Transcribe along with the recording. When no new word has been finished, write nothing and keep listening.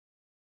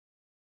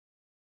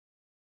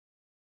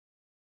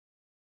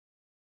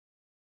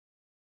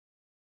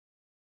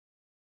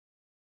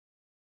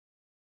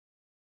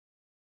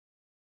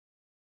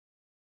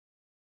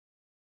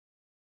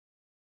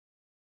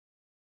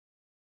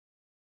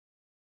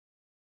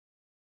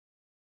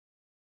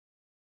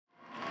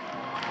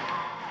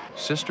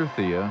Sister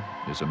Thea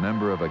is a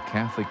member of a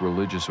Catholic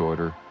religious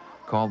order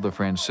called the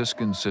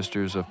Franciscan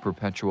Sisters of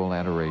Perpetual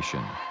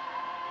Adoration.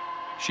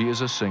 She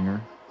is a singer,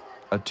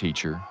 a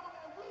teacher,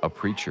 a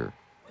preacher,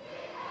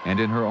 and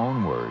in her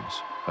own words,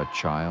 a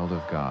child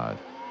of God.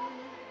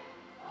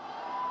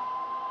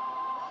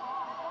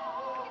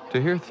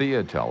 To hear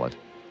Thea tell it,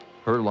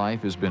 her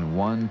life has been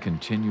one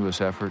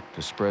continuous effort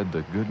to spread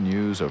the good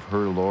news of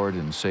her Lord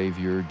and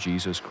Savior,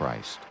 Jesus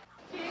Christ.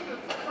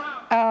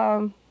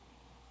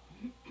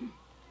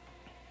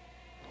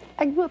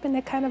 I grew up in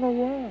that kind of a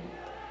world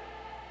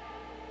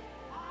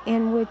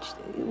in which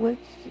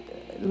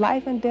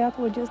life and death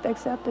were just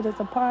accepted as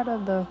a part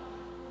of the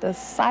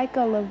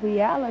cycle of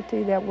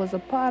reality that was a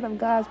part of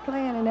God's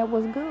plan, and that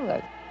was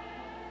good.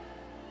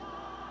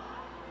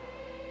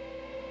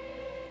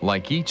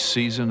 Like each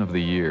season of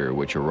the year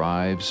which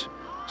arrives,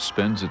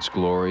 spends its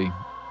glory,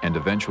 and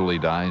eventually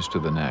dies to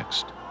the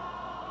next,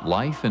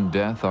 life and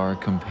death are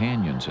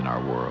companions in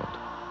our world.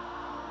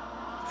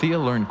 Thea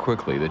learned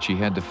quickly that she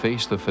had to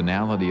face the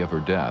finality of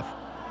her death,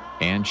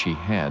 and she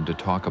had to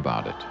talk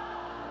about it.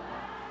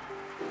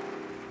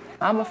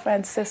 I'm a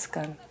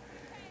Franciscan.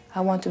 I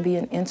want to be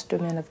an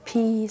instrument of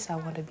peace. I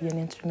want to be an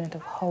instrument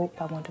of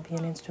hope. I want to be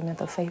an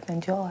instrument of faith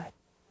and joy.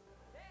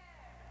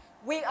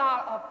 We are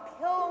a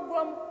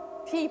pilgrim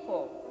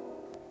people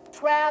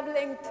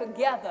traveling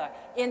together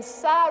in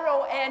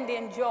sorrow and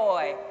in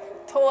joy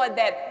toward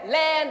that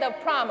land of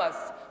promise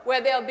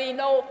where there'll be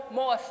no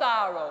more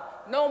sorrow,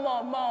 no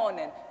more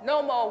mourning,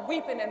 no more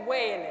weeping and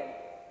wailing,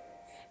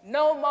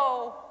 no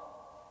more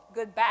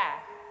goodbye,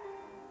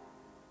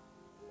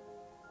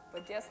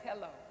 but just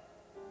hello.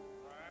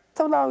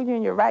 So long as you're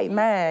in your right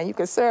mind, you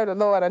can serve the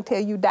Lord until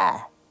you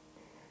die.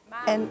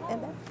 I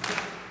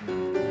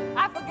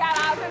forgot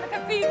I was in the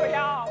cathedral,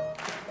 y'all.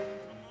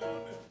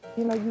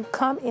 You know, you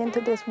come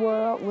into this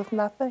world with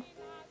nothing,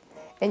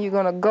 and you're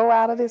going to go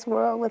out of this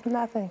world with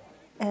nothing.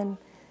 And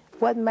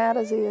what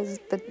matters is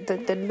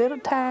the little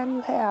time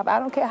you have. I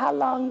don't care how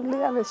long you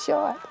live, it's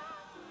short.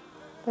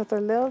 But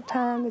the little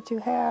time that you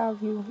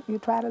have, you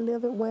try to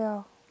live it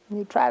well. And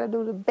you try to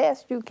do the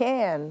best you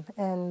can.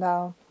 And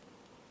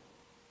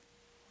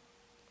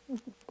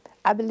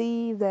I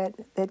believe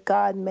that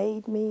God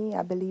made me.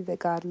 I believe that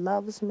God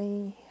loves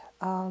me.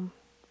 I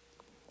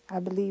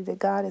believe that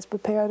God has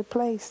prepared a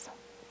place.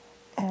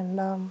 And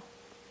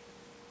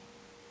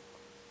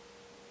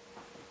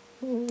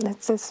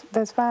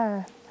that's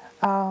fine.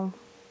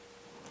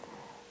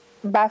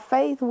 By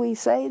faith, we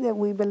say that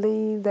we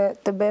believe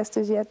that the best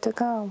is yet to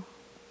come.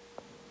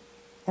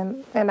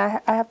 And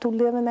I have to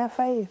live in that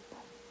faith.